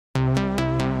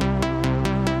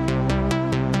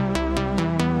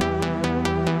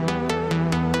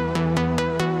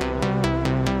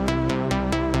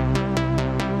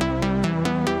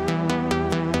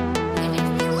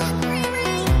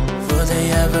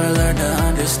never learned to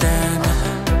understand.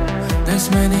 There's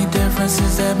many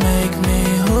differences that make me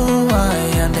who I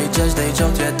am. They judge, they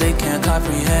joke, yet they can't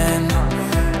comprehend.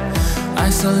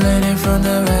 Isolated from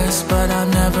the rest, but I'm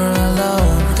never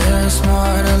alone. There's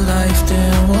more to life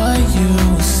than what you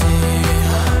see.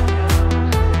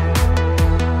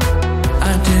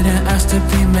 I didn't ask to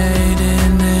be made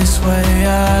in this way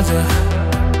either,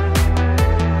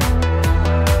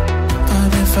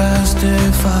 but if asked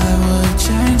if I would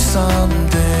change some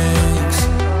things,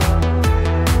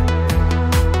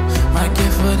 my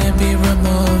gift wouldn't be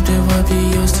removed, it would be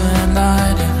used to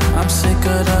enlighten. I'm sick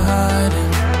of the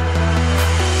hiding.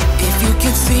 If you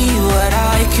could see what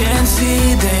I can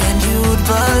see, then you'd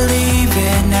believe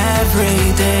in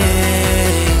everything.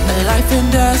 Life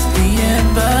and death, the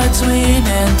in-between,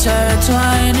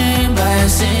 intertwining by a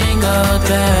single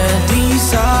thread.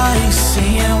 These eyes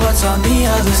seeing what's on the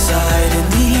other side, and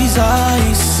these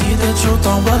eyes see the truth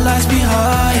on what lies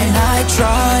behind. And I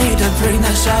try to bring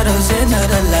the shadows into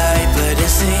the light, but it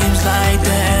seems like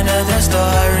the end of their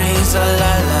story's a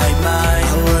lot like mine.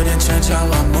 I wouldn't change how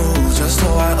I move just so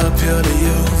I appeal to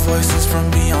you. Voices from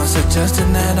beyond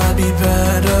suggesting that I'd be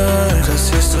better, cause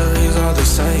history's all the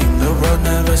same, the world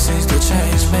never seems to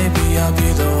change. Maybe I'll be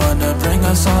the one to bring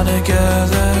us all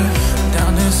together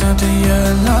down this empty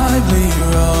yet lively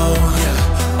road.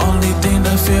 Only thing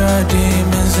to fear are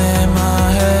demons in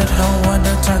my head. No one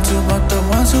to turn to but the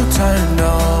ones who turned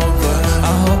over.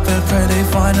 I hope and pray they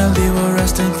finally will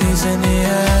rest in peace in the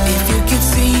end. If you could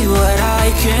see what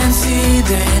I can see,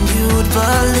 then you'd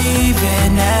believe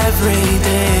in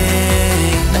everything.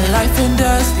 Life and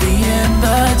death, the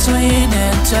in-between,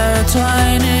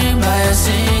 intertwining by a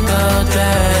single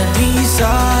thread. These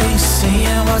eyes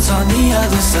seeing what's on the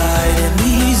other side, and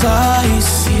these eyes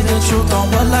see the truth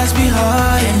on what lies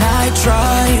behind. And I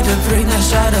try to bring the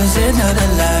shadows into the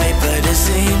light, but it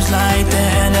seems like the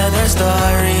end of their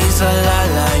story's a lot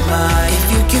like mine. If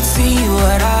you could see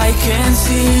what I can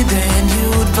see, then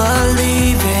you'd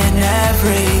believe in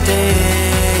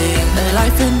everything.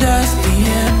 Life and death, the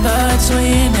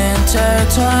in-between,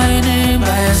 intertwining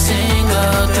by a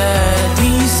single thread.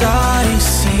 These eyes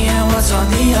seeing what's on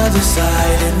the other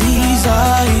side, and these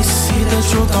eyes see the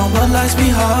truth on what lies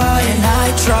behind. And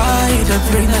I try to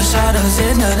bring the shadows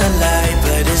into the light,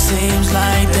 but it seems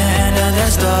like the end of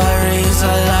their story's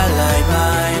a lot like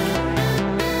mine.